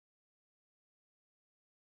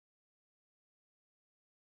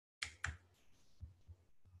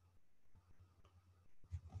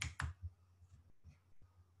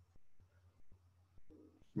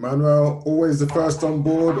Manuel, always the first on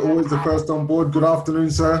board, always the first on board. Good afternoon,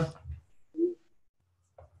 sir.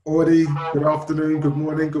 Audie, good afternoon, good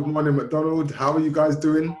morning, McDonald. How are you guys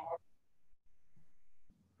doing?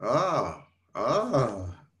 Ah,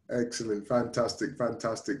 excellent, fantastic,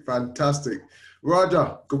 fantastic, fantastic.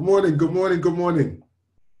 Roger, good morning, good morning, good morning.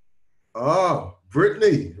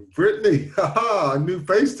 Brittany, haha, a new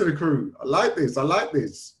face to the crew. I like this, I like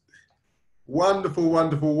this. Wonderful,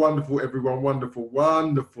 wonderful, wonderful, everyone. Wonderful,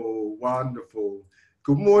 wonderful, wonderful.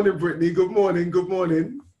 Good morning, Brittany. Good morning, good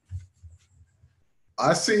morning.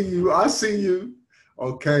 I see you. I see you.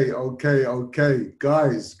 Okay, okay, okay.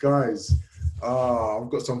 Guys. I've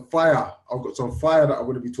got some fire. I've got some fire that I'm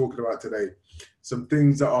going to be talking about today. Some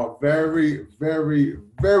things that are very, very,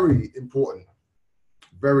 very important.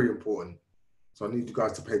 Very important. So I need you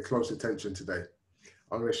guys to pay close attention today.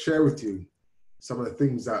 I'm going to share with you some of the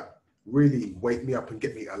things that really wake me up and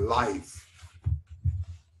get me alive.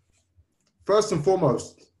 First and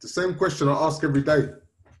foremost, the same question I ask every day.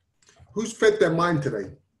 Who's fed their mind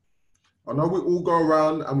today? I know we all go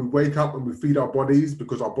around and we wake up and we feed our bodies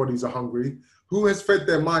because our bodies are hungry. Who has fed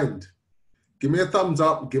their mind? Give me a thumbs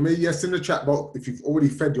up. Give me a yes in the chat box if you've already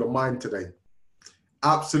fed your mind today.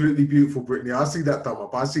 Absolutely beautiful, Brittany. I see that thumb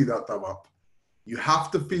up. I see that thumb up. You have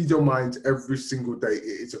to feed your mind every single day.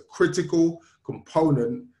 It is a critical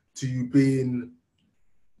component to you being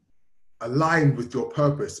aligned with your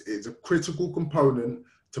purpose. It is a critical component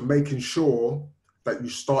to making sure that you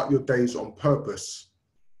start your days on purpose.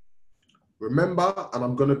 Remember, and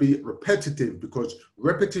I'm going to be repetitive because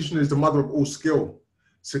repetition is the mother of all skill.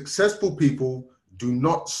 Successful people do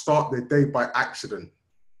not start their day by accident.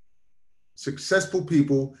 Successful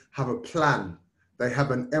people have a plan. They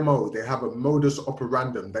have an MO. They have a modus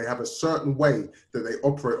operandum. They have a certain way that they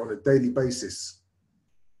operate on a daily basis.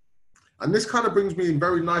 And this kind of brings me in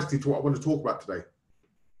very nicely to what I want to talk about today.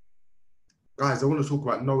 Guys, I want to talk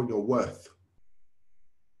about knowing your worth.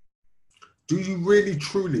 Do you really,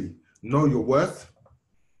 truly know your worth?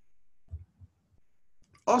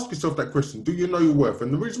 Ask yourself that question. Do you know your worth?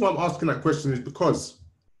 And the reason why I'm asking that question is because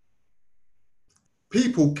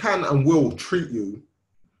people can and will treat you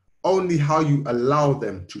only how you allow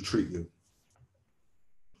them to treat you.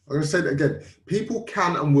 I'm going to say that again. People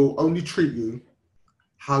can and will only treat you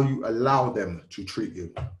how you allow them to treat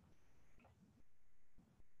you.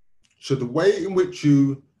 So the way in which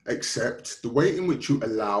you accept, the way in which you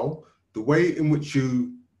allow, the way in which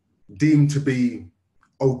you deem to be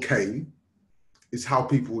okay is how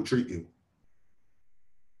people will treat you.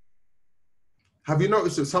 Have you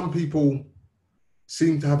noticed that some people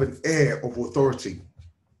seem to have an air of authority?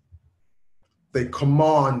 They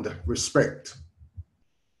command respect.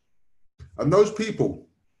 And those people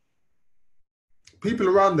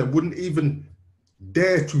around them wouldn't even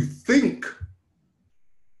dare to think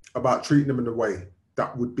about treating them in a way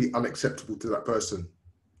that would be unacceptable to that person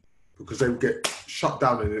because they would get shut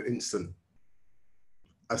down in an instant.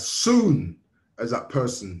 As soon as that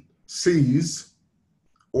person sees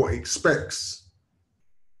or expects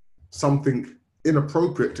something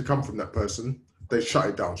inappropriate to come from that person, they shut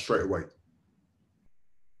it down straight away.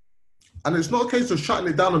 And it's not a case of shutting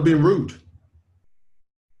it down and being rude,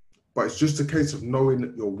 but it's just a case of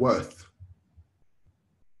knowing your worth.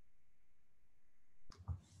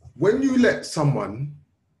 When you let someone,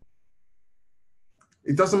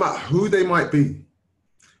 it doesn't matter who they might be,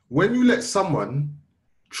 when you let someone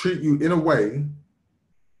treat you in a way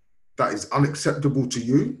that is unacceptable to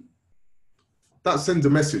you, that sends a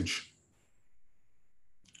message.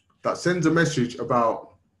 That sends a message about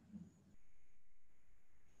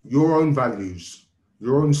your own values,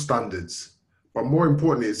 your own standards, but more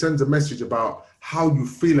importantly, it sends a message about how you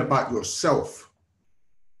feel about yourself.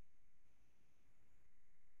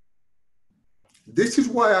 This is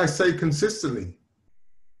why I say consistently,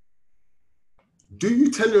 do you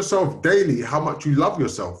tell yourself daily how much you love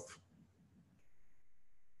yourself?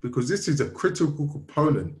 Because this is a critical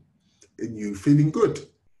component in you feeling good.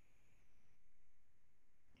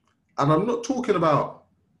 And I'm not talking about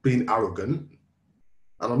being arrogant,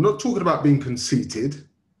 and I'm not talking about being conceited.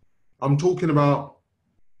 I'm talking about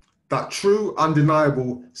that true,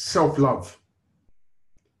 undeniable self-love.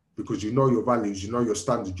 Because you know your values, you know your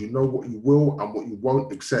standards, you know what you will and what you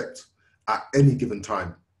won't accept at any given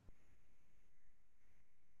time.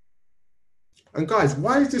 And guys,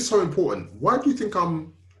 why is this so important? Why do you think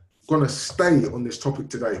I'm going to stay on this topic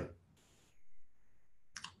today?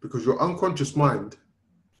 Because your unconscious mind,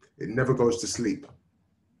 it never goes to sleep.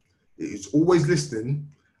 It is always listening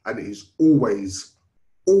and it is always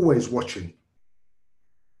watching.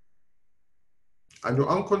 And your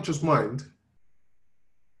unconscious mind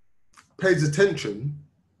pays attention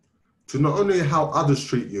to not only how others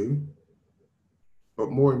treat you,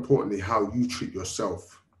 but more importantly, how you treat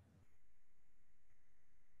yourself.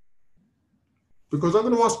 Because I'm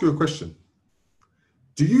going to ask you a question.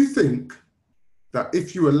 Do you think that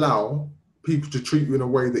if you allow people to treat you in a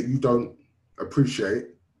way that you don't appreciate,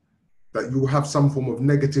 that you will have some form of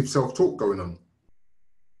negative self-talk going on?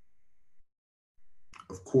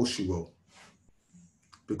 Of course you will.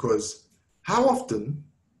 Because how often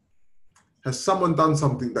has someone done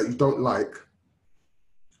something that you don't like,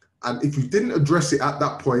 and if you didn't address it at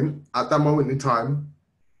that point, at that moment in time,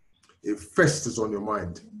 it festers on your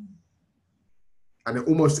mind and it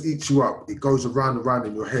almost eats you up. It goes around and around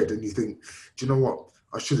in your head and you think, do you know what?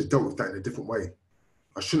 I should have dealt with that in a different way.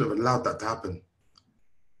 I shouldn't have allowed that to happen.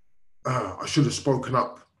 I should have spoken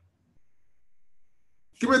up.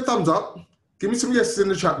 Give me a thumbs up. Give me some yeses in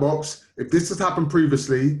the chat box if this has happened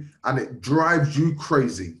previously and it drives you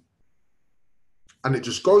crazy. And it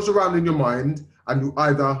just goes around in your mind and you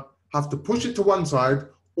either have to push it to one side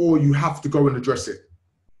or you have to go and address it.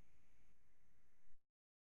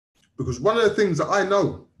 Because one of the things that I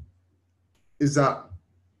know is that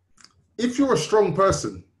if you're a strong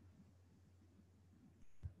person,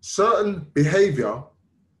 certain behavior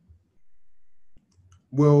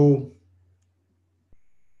will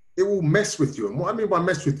mess with you. And what I mean by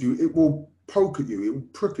mess with you, it will poke at you, it will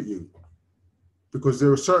prick at you. Because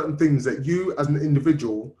there are certain things that you as an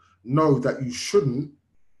individual know that you shouldn't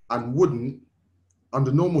and wouldn't,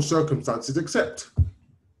 under normal circumstances, accept.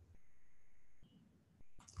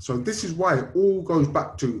 So this is why it all goes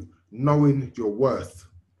back to knowing your worth.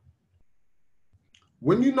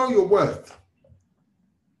 When you know your worth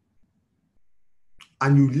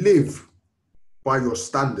and you live by your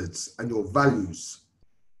standards and your values,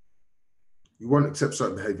 you won't accept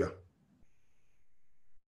certain behavior.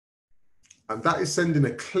 And that is sending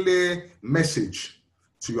a clear message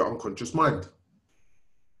to your unconscious mind.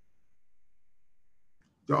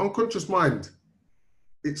 Your unconscious mind,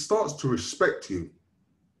 it starts to respect you.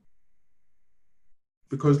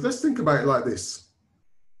 Because let's think about it like this.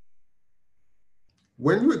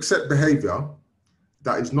 When you accept behavior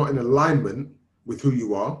that is not in alignment with who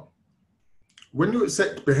you are, when you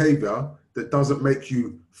accept behavior that doesn't make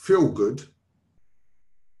you feel good,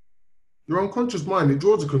 your unconscious mind, it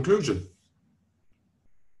draws a conclusion.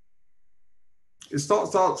 It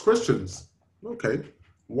starts to ask questions. Okay,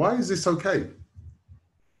 why is this okay?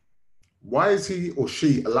 Why is he or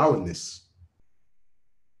she allowing this?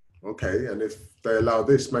 Okay, and if they allow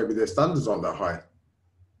this, maybe their standards aren't that high.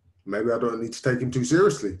 Maybe I don't need to take him too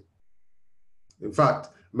seriously. In fact,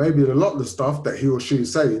 maybe a lot of the stuff that he or she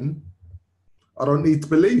is saying, I don't need to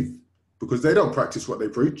believe because they don't practice what they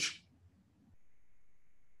preach.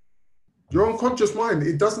 Your unconscious mind,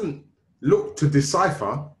 it doesn't look to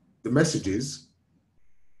decipher the messages.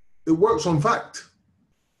 It works on fact.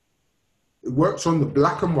 It works on the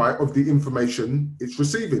black and white of the information it's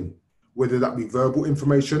receiving, whether that be verbal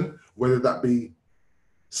information, whether that be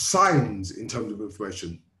signs in terms of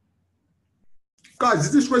information. Guys,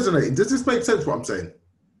 is this resonating? Does this make sense what I'm saying?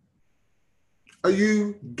 Are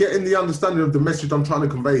you getting the understanding of the message I'm trying to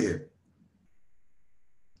convey here?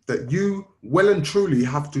 That you well and truly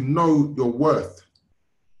have to know your worth.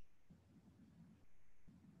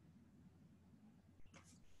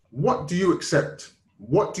 What do you accept?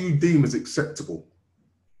 What do you deem as acceptable?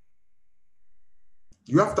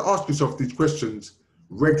 You have to ask yourself these questions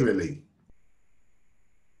regularly.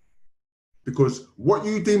 Because what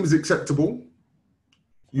you deem as acceptable,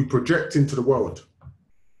 you project into the world.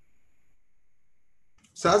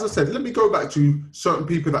 So as I said, let me go back to certain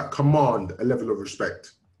people that command a level of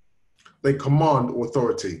respect. They command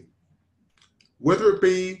authority. Whether it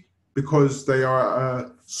be because they are at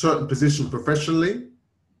a certain position professionally,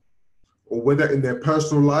 or whether in their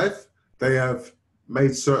personal life, they have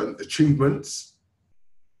made certain achievements,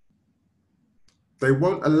 they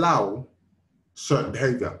won't allow certain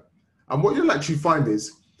behavior. And what you'll actually find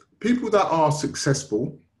is people that are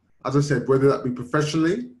successful, as I said, whether that be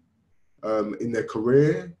professionally, in their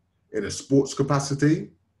career, in a sports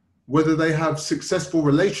capacity, whether they have successful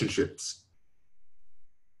relationships,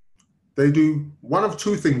 they do one of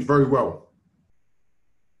two things very well.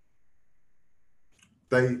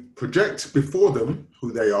 They project before them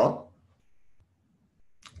who they are,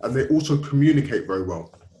 and they also communicate very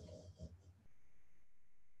well.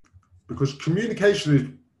 Because communication is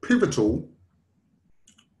pivotal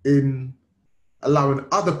in allowing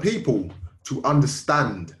other people to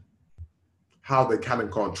understand how they can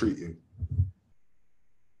and can't treat you.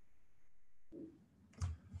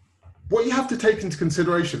 What you have to take into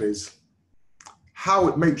consideration is how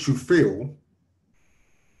it makes you feel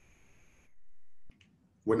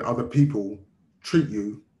when other people treat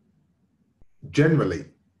you generally.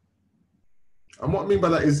 And what I mean by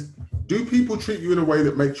that is, do people treat you in a way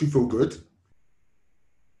that makes you feel good?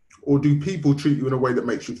 Or do people treat you in a way that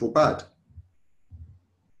makes you feel bad?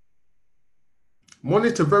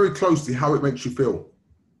 Monitor very closely how it makes you feel.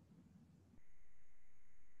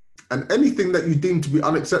 And anything that you deem to be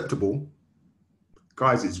unacceptable,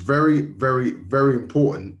 guys, it's very, very, very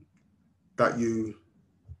important that you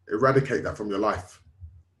eradicate that from your life.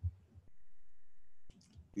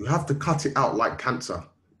 You have to cut it out like cancer,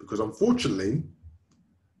 because unfortunately,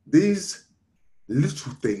 these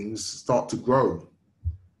little things start to grow,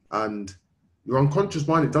 and your unconscious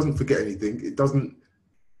mind, it doesn't forget anything. It doesn't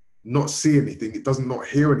not see anything. It doesn't not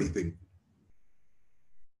hear anything.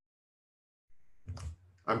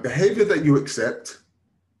 And behavior that you accept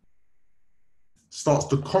starts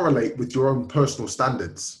to correlate with your own personal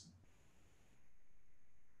standards.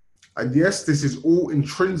 And yes, this is all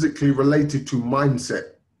intrinsically related to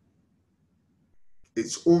mindset.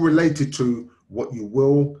 It's all related to what you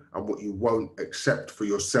will and what you won't accept for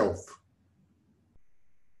yourself.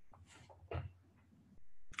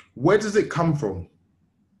 Where does it come from,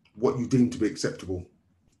 what you deem to be acceptable?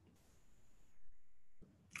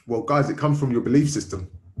 Well, guys, it comes from your belief system.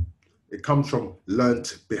 It comes from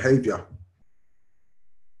learnt behavior.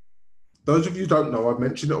 Those of you who don't know, I've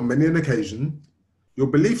mentioned it on many an occasion, your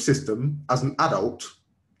belief system as an adult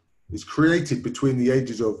is created between the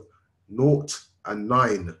ages of 0 and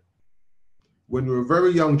 9. When you're a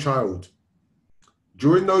very young child,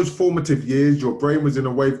 during those formative years, your brain was in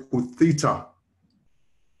a wave called theta.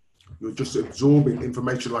 You're just absorbing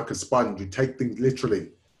information like a sponge. You take things literally.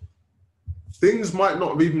 Things might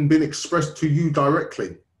not have even been expressed to you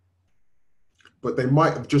directly, but they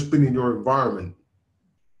might have just been in your environment.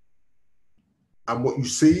 And what you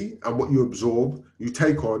see and what you absorb, you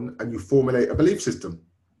take on and you formulate a belief system.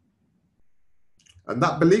 And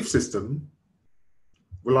that belief system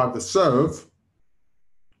will either serve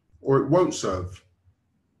or it won't serve.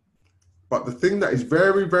 But the thing that is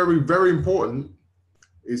very, very, very important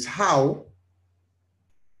is how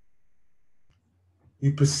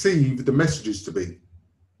you perceive the messages to be.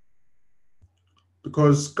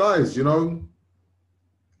 Because guys, you know,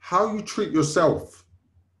 how you treat yourself,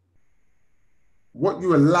 what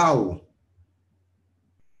you allow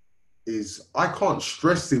is, I can't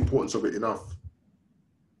stress the importance of it enough.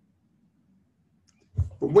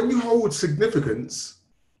 But when you hold significance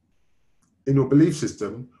in your belief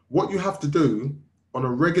system, what you have to do on a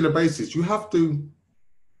regular basis, you have to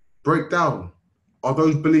break down, are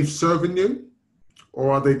those beliefs serving you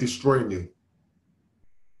or are they destroying you?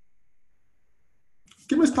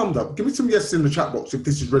 Give me a thumbs up, give me some yes in the chat box if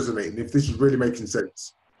this is resonating, if this is really making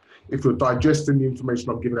sense, if you're digesting the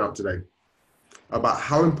information I'm giving out today about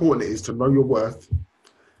how important it is to know your worth,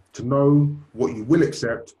 to know what you will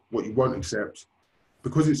accept, what you won't accept,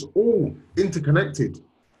 because it's all interconnected.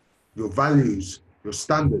 Your values, your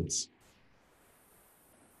standards.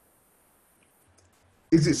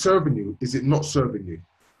 Is it serving you? Is it not serving you?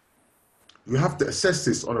 You have to assess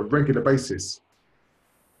this on a regular basis.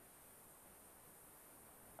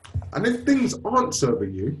 And if things aren't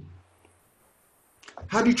serving you,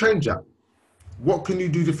 how do you change that? What can you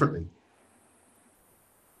do differently?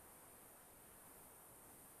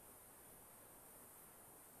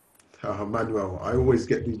 Manuel, I always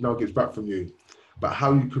get these nuggets back from you about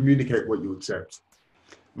how you communicate what you accept.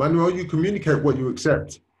 Manuel, you communicate what you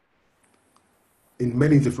accept in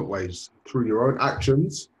many different ways. Through your own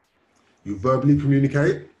actions, you verbally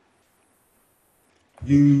communicate,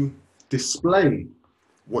 you display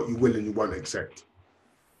what you will and you won't accept.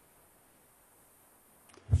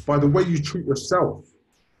 By the way you treat yourself,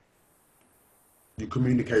 you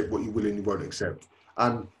communicate what you will and you won't accept.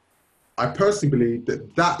 And I personally believe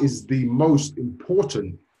that that is the most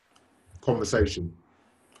important conversation,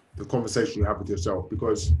 the conversation you have with yourself.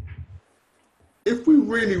 Because if we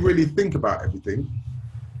really, really think about everything,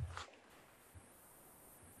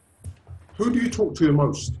 who do you talk to the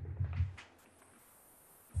most?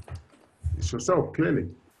 It's yourself, clearly.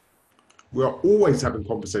 We are always having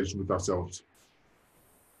conversation with ourselves.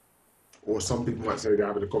 Or some people might say they're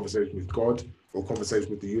having a conversation with God or a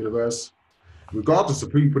conversation with the universe. Regardless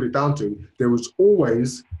of who you put it down to, there is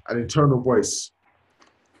always an internal voice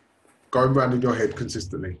going around in your head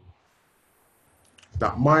consistently.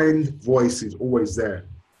 That mind voice is always there.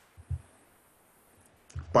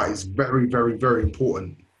 But it's very, very, very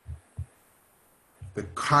important, the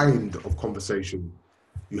kind of conversation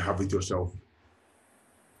you have with yourself.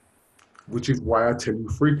 Which is why I tell you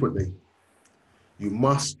frequently, you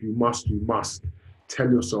must tell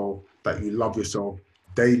yourself that you love yourself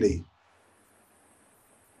daily.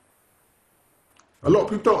 A lot of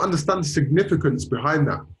people don't understand the significance behind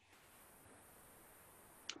that.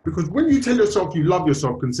 Because when you tell yourself you love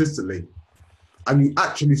yourself consistently, and you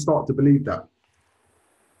actually start to believe that,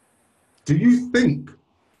 do you think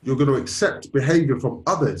you're going to accept behavior from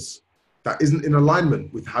others that isn't in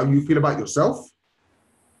alignment with how you feel about yourself?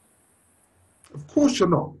 Of course you're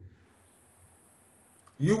not.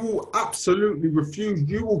 You will absolutely refuse.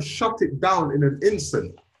 You will shut it down in an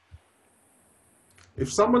instant.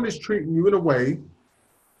 If someone is treating you in a way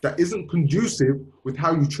that isn't conducive with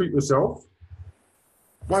how you treat yourself,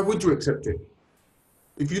 why would you accept it?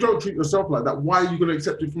 If you don't treat yourself like that, why are you going to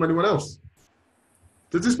accept it from anyone else?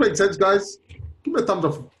 Does this make sense, guys? Give me a thumbs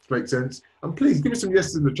up if it makes sense. And please give me some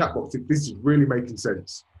yeses in the chat box if this is really making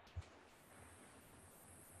sense.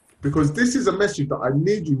 Because this is a message that I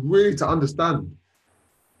need you really to understand.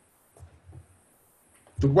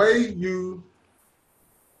 The way you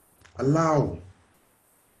allow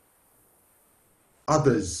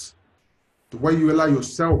others, the way you allow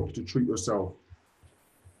yourself to treat yourself,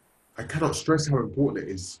 I cannot stress how important it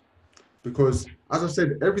is. Because, as I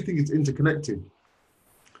said, everything is interconnected.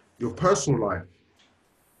 Your personal life,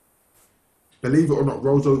 believe it or not,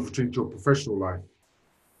 rolls over into your professional life.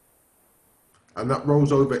 And that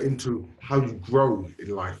rolls over into how you grow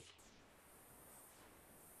in life.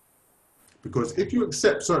 Because if you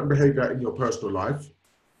accept certain behavior in your personal life,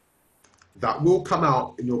 that will come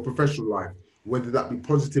out in your professional life, whether that be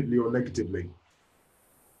positively or negatively.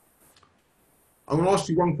 I'm going to ask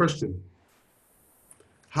you one question.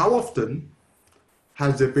 How often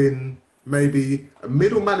has there been maybe a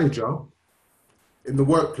middle manager in the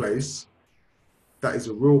workplace that is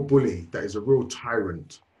a real bully, that is a real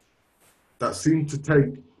tyrant, that seems to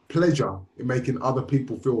take pleasure in making other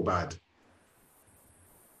people feel bad?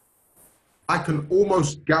 I can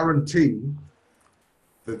almost guarantee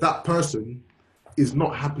that that person is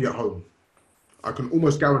not happy at home. I can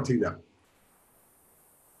almost guarantee that.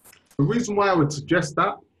 The reason why I would suggest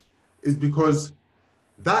that is because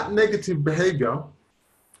that negative behavior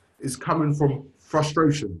is coming from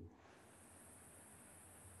frustration.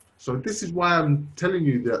 So this is why I'm telling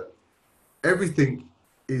you that everything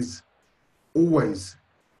is always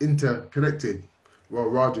interconnected. Well,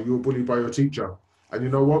 Raja, you're bullied by your teacher. And you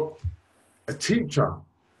know what? A teacher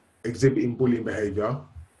exhibiting bullying behavior,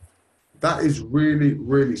 that is really,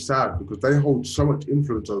 really sad because they hold so much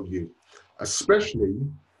influence over you, especially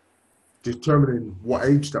determining what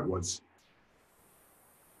age that was.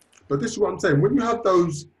 But this is what I'm saying. When you have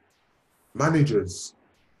those managers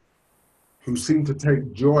who seem to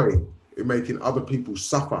take joy in making other people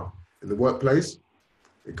suffer in the workplace,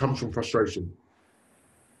 it comes from frustration.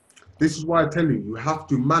 This is why I tell you, you have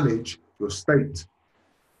to manage your state.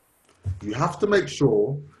 You have to make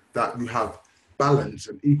sure that you have balance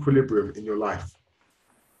and equilibrium in your life.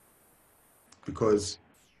 Because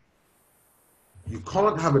you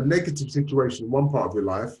can't have a negative situation in one part of your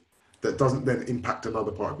life that doesn't then impact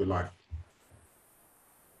another part of your life.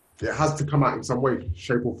 It has to come out in some way,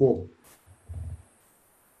 shape or form.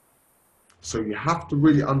 So you have to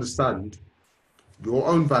really understand your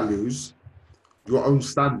own values, your own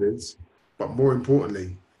standards, but more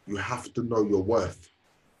importantly, you have to know your worth.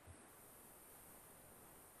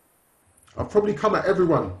 I've probably come at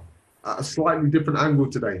everyone at a slightly different angle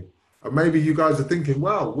today. And maybe you guys are thinking,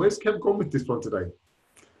 wow, where's Kev gone with this one today?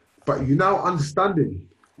 But you're now understanding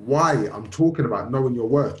why I'm talking about knowing your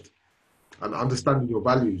worth and understanding your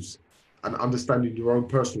values and understanding your own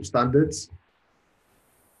personal standards.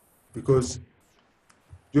 Because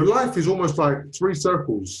your life is almost like 3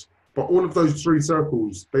 circles, but all of those 3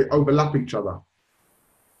 circles, they overlap each other.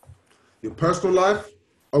 Your personal life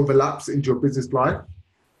overlaps into your business life,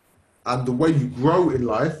 and the way you grow in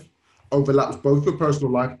life overlaps both your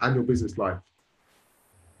personal life and your business life.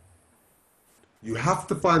 You have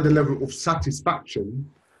to find a level of satisfaction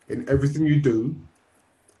in everything you do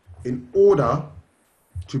in order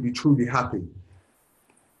to be truly happy.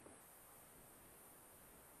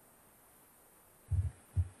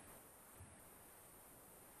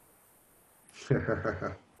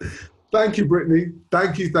 Thank you, Brittany.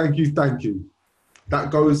 Thank you, thank you, thank you. That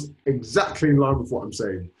goes exactly in line with what I'm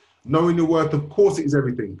saying. Knowing your worth, of course, it is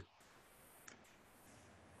everything.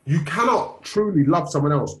 You cannot truly love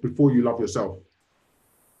someone else before you love yourself.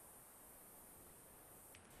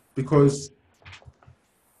 Because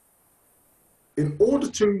in order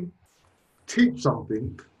to teach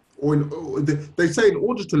something, or they say in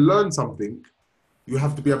order to learn something, you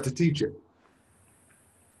have to be able to teach it.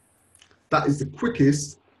 That is the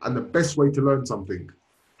quickest and the best way to learn something,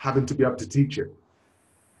 having to be able to teach it.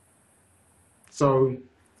 So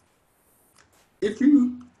if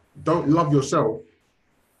you don't love yourself,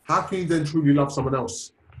 how can you then truly love someone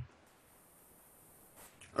else?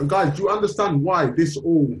 And guys, do you understand why this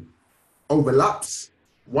all overlaps?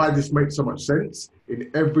 Why this makes so much sense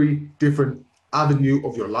in every different avenue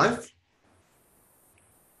of your life?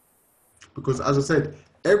 Because as I said,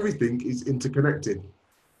 everything is interconnected.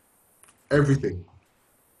 Everything.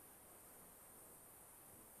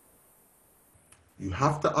 You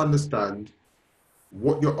have to understand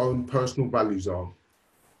what your own personal values are,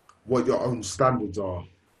 what your own standards are.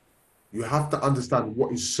 You have to understand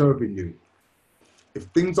what is serving you. If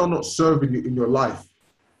things are not serving you in your life,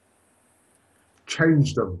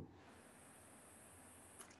 change them.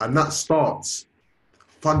 And that starts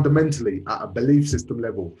fundamentally at a belief system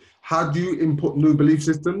level. How do you input new belief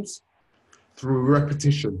systems? Through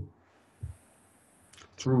repetition,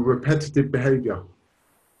 through repetitive behavior.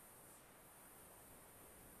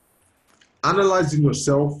 Analyzing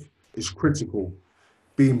yourself is critical.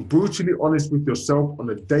 Being brutally honest with yourself on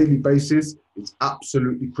a daily basis is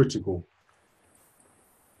absolutely critical.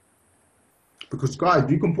 Because guys,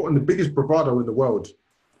 you can put on the biggest bravado in the world.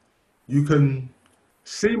 You can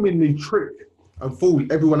seemingly trick and fool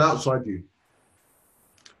everyone outside you,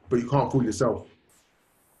 but you can't fool yourself.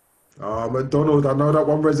 McDonald, I know that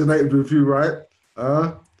one resonated with you, right?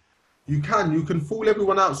 You can fool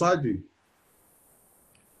everyone outside you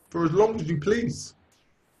for as long as you please.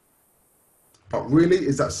 But really,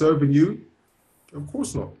 is that serving you? Of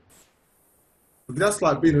course not. Because that's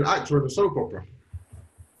like being an actor in a soap opera.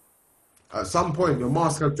 At some point, your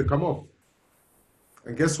mask has to come off.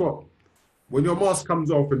 And guess what? When your mask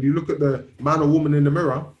comes off and you look at the man or woman in the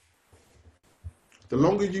mirror, the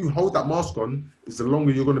longer you hold that mask on, is the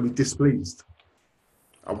longer you're going to be displeased.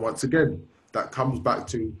 And once again, that comes back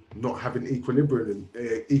to not having equilibrium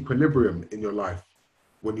in your life.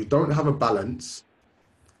 When you don't have a balance,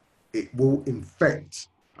 it will infect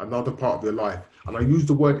another part of your life. And I use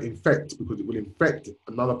the word infect because it will infect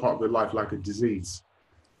another part of your life like a disease.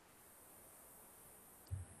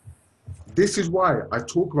 This is why I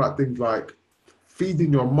talk about things like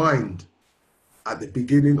feeding your mind at the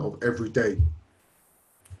beginning of every day.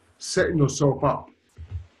 Setting yourself up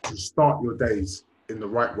to start your days in the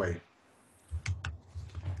right way.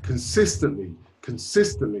 Consistently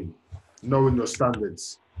knowing your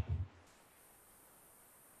standards.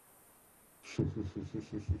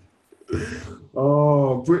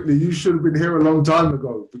 Oh, Brittany, you should have been here a long time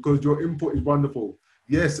ago because your input is wonderful.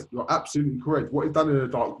 Yes, you're absolutely correct. What is done in the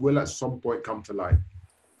dark will at some point come to light.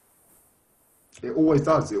 It always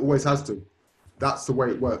does. It always has to. That's the way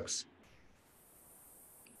it works.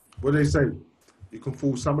 What do they say? You can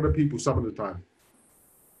fool some of the people some of the time,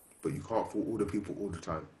 but you can't fool all the people all the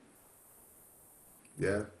time.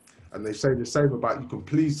 Yeah? And they say the same about you can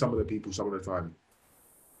please some of the people some of the time.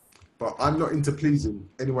 But I'm not into pleasing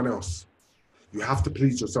anyone else. You have to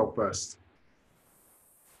please yourself first.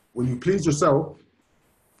 When you please yourself,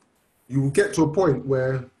 you will get to a point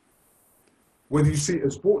where, whether you see it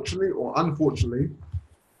as fortunately or unfortunately,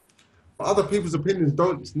 other people's opinions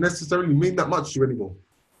don't necessarily mean that much to you anymore.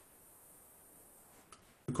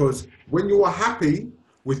 Because when you are happy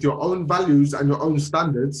with your own values and your own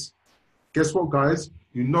standards, guess what, guys?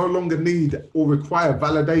 You no longer need or require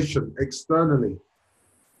validation externally.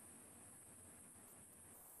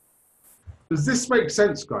 Does this make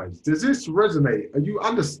sense, guys? Does this resonate? Are you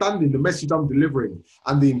understanding the message I'm delivering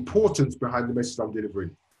and the importance behind the message I'm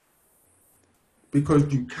delivering?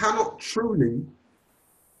 Because you cannot truly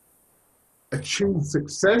achieve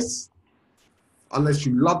success unless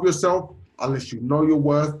you love yourself, unless you know your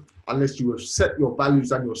worth, unless you have set your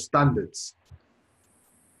values and your standards.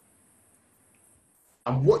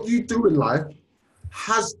 And what you do in life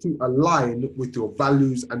has to align with your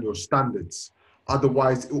values and your standards.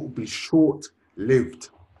 Otherwise, it will be short-lived.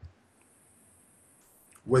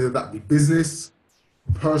 Whether that be business,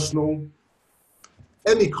 personal,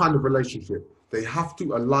 any kind of relationship, they have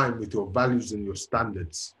to align with your values and your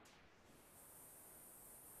standards.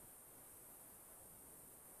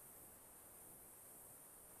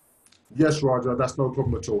 Yes, Raja, that's no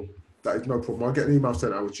problem at all. That is no problem. I'll get an email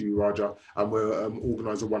sent out to you, Raja, and we'll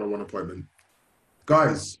organise a one-on-one appointment.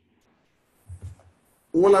 Guys,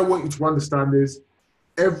 all I want you to understand is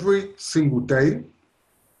every single day,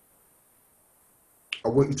 I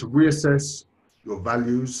want you to reassess your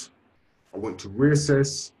values. I want you to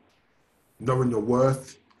reassess knowing your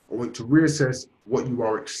worth. I want you to reassess what you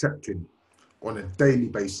are accepting on a daily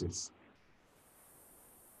basis.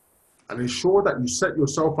 And ensure that you set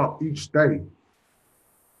yourself up each day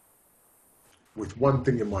with one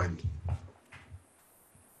thing in mind.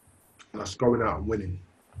 And that's going out and winning.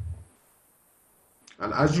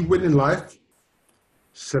 And as you win in life,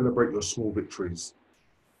 celebrate your small victories.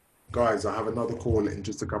 Guys, I have another call in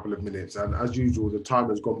just a couple of minutes, and as usual, the time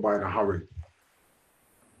has gone by in a hurry.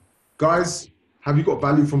 Guys, have you got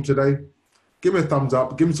value from today? Give me a thumbs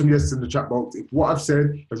up, give me some yeses in the chat box if what I've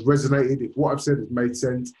said has resonated, if what I've said has made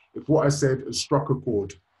sense, if what I said has struck a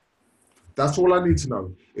chord. That's all I need to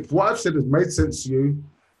know. If what I've said has made sense to you,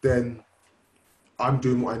 then I'm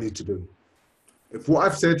doing what I need to do. If what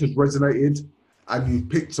I've said has resonated and you've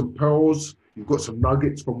picked some pearls, you've got some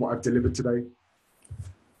nuggets from what I've delivered today,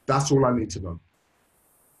 that's all I need to know.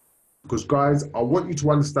 Because guys, I want you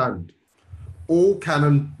to understand, all can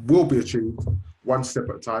and will be achieved one step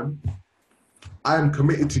at a time. I am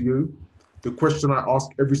committed to you. The question I ask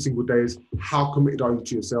every single day is, how committed are you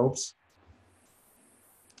to yourselves?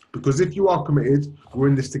 Because if you are committed, we're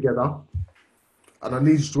in this together. And I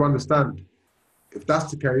need you to understand, if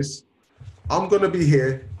that's the case, I'm going to be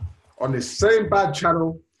here on this same bad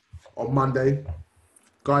channel on Monday.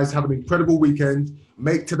 Guys, have an incredible weekend.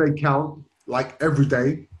 Make today count, like every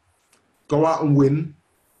day. Go out and win.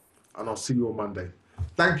 And I'll see you on Monday.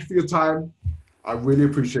 Thank you for your time. I really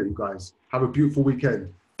appreciate you guys. Have a beautiful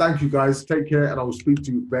weekend. Thank you guys. Take care. And I will speak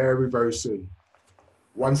to you very, very soon.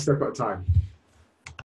 One step at a time.